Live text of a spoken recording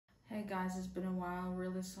Hey guys, it's been a while.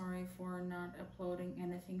 Really sorry for not uploading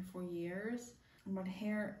anything for years, but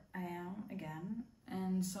here I am again.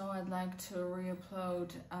 And so I'd like to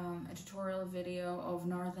re-upload a tutorial video of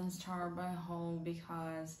Northern Star by Hole,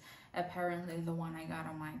 because apparently the one I got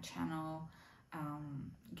on my channel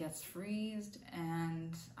gets freezed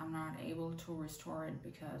and I'm not able to restore it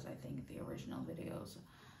because I think the original videos,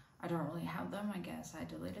 I don't really have them. I guess I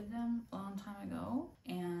deleted them a long time ago.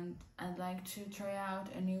 And I'd like to try out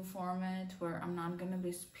a new format where I'm not gonna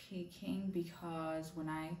be speaking, because when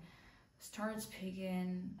I start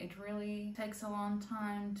speaking, it really takes a long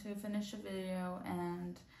time to finish a video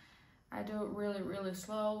and I do it really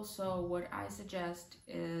slow. So what I suggest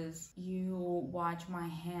is you watch my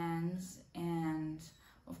hands, and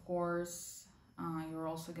of course you're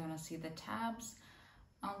also gonna see the tabs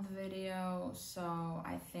on the video, so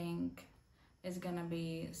I think it's gonna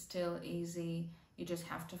be still easy. You just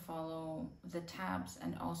have to follow the tabs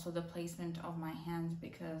and also the placement of my hands,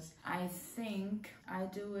 because I think I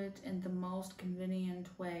do it in the most convenient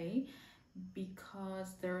way,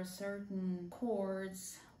 because there are certain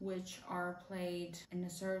chords which are played in a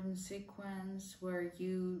certain sequence where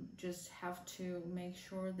you just have to make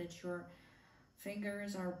sure that your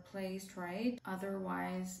fingers are placed right.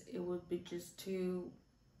 Otherwise it would be just too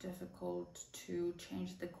difficult to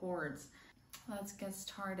change the chords. Let's get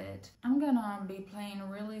started. I'm gonna be playing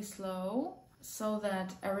really slow so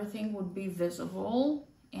that everything would be visible,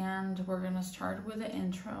 and we're gonna start with the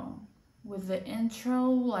intro. With the intro,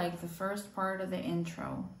 like the first part of the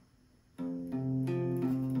intro.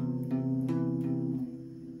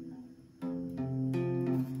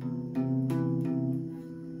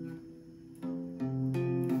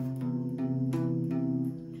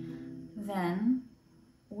 Then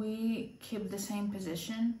we keep the same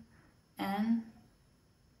position and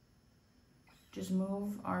just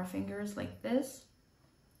move our fingers like this.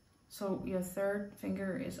 So your third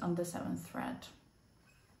finger is on the 7th fret.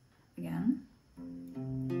 Again.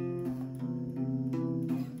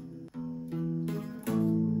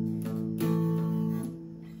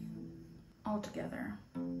 All together.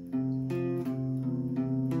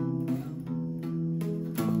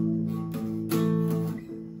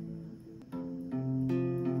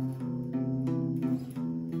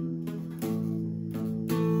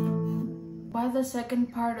 By the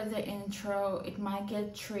second part of the intro, it might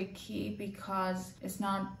get tricky because it's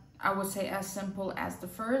not, I would say, as simple as the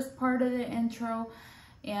first part of the intro,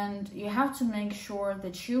 and you have to make sure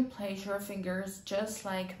that you place your fingers just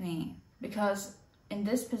like me, because in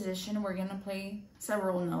this position we're gonna play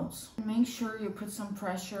several notes. Make sure you put some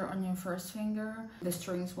pressure on your first finger. The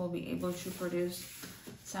strings will be able to produce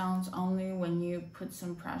sounds only when you put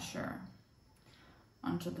some pressure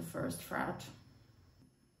onto the 1st fret.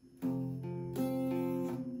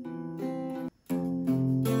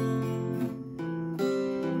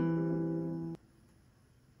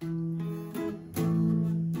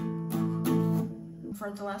 For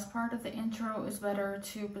the last part of the intro, it's better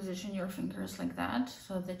to position your fingers like that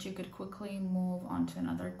so that you could quickly move on to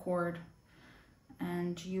another chord,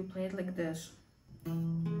 and you play it like this.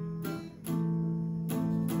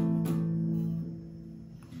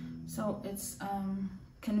 So it's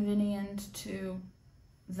convenient to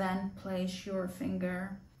then place your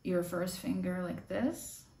finger, your first finger like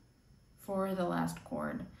this for the last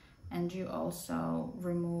chord. And you also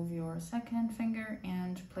remove your 2nd finger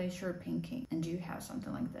and place your pinky, and you have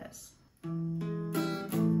something like this.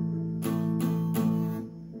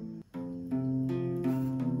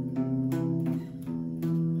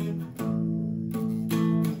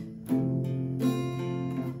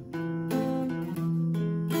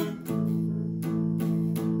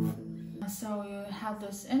 So you have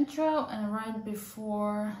this intro, and right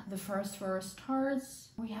before the first verse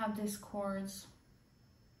starts, we have these chords.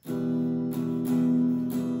 Pay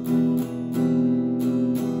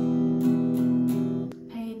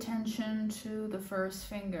attention to the first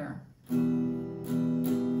finger.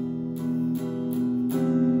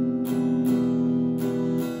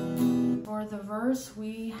 For the verse,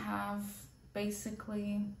 we have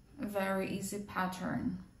basically a very easy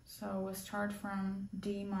pattern. So we start from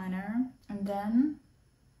D minor, and then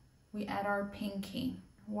we add our pinky.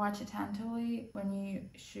 Watch attentively when you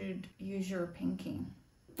should use your pinky.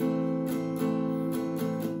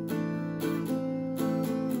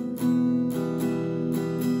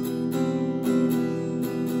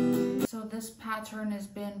 So this pattern has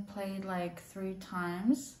been played like 3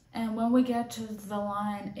 times, and when we get to the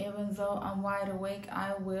line, even though I'm wide awake,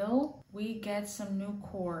 I will, we get some new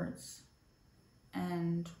chords,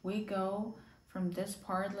 and we go from this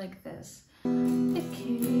part like this. The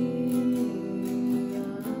chaos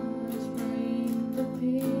bring the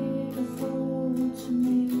pit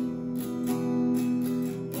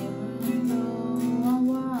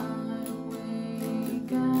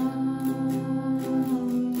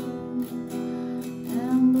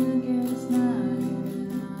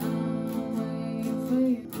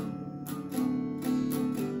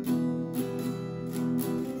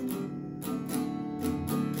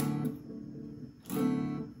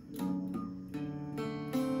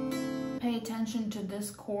this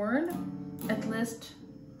chord, at least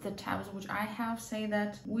the tabs which I have say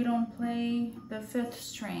that we don't play the 5th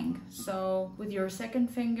string. So with your 2nd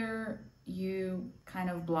finger, you kind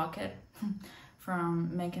of block it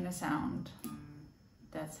from making a sound.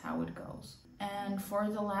 That's how it goes. And for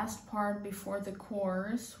the last part before the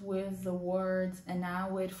chorus with the words "and I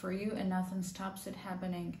wait for you and nothing stops it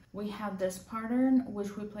happening," we have this pattern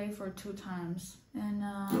which we play for 2 times. And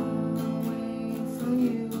I wait for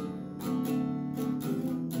you.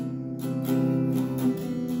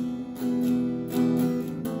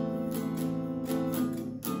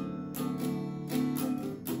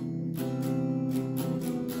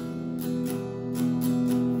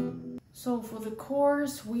 So for the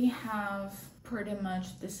chorus, we have pretty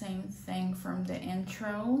much the same thing from the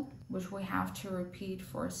intro, which we have to repeat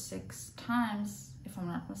for 6 times, if I'm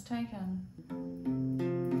not mistaken.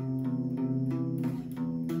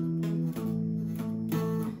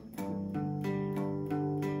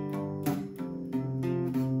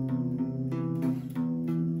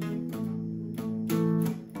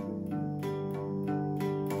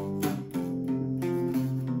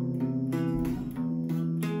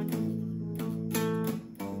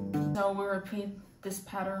 So we repeat this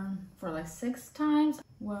pattern for like 6 times.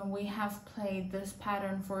 When we have played this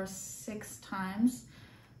pattern for 6 times,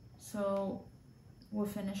 so we'll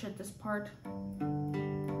finish at this part.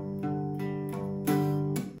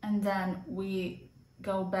 And then we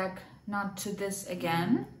go back not to this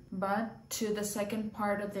again, but to the 2nd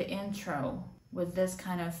part of the intro with this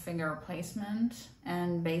kind of finger placement.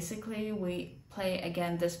 And basically we play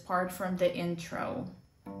again this part from the intro.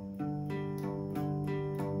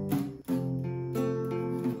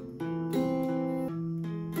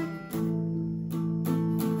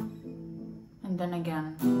 Then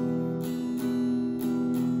again.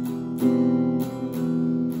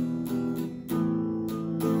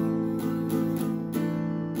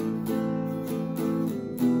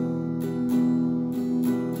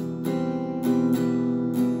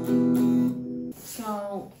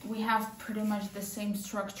 So we have pretty much the same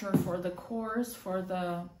structure for the chorus, for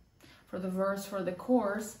the verse, for the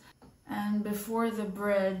chorus, and before the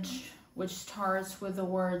bridge, which starts with the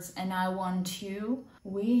words "and I want you,"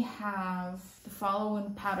 we have the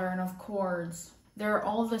following pattern of chords. They're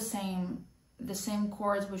all the same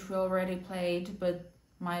chords which we already played, but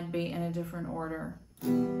might be in a different order.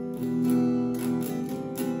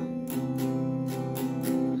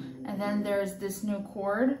 And then there's this new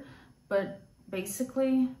chord, but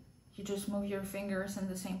basically you just move your fingers in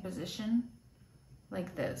the same position,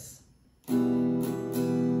 like this.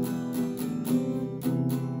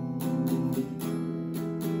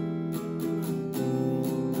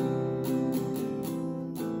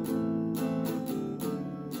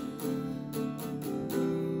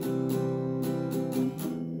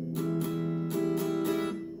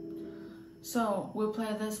 So we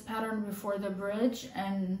play this pattern before the bridge,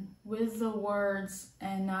 and with the words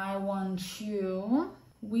 "and I want you,"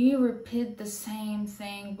 we repeat the same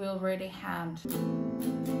thing we already had.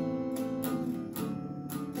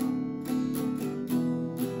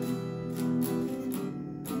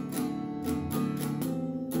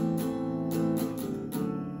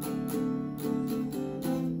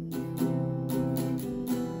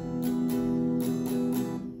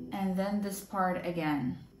 And then this part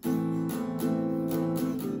again.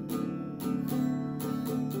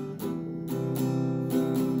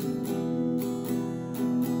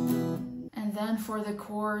 Then for the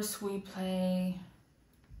chorus we play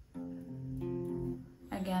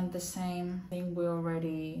again the same thing we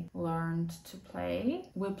already learned to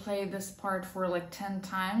play. We play this part for like 10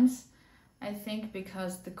 times, I think,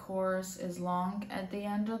 because the chorus is long at the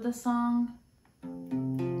end of the song.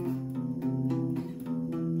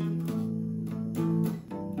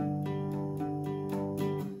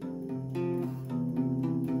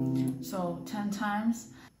 So 10 times.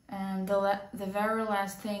 And the very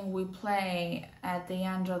last thing we play at the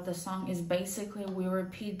end of the song is basically we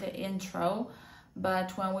repeat the intro,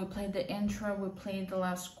 but when we play the intro, we play the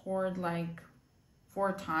last chord like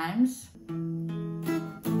 4 times.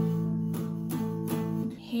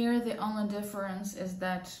 Here, the only difference is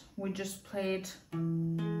that we just played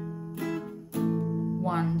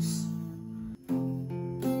once.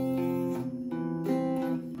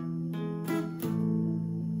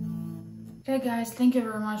 Okay guys, thank you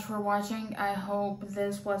very much for watching. I hope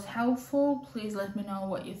this was helpful. Please let me know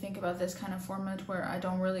what you think about this kind of format where I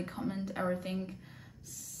don't really comment everything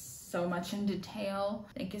so much in detail.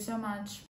 Thank you so much.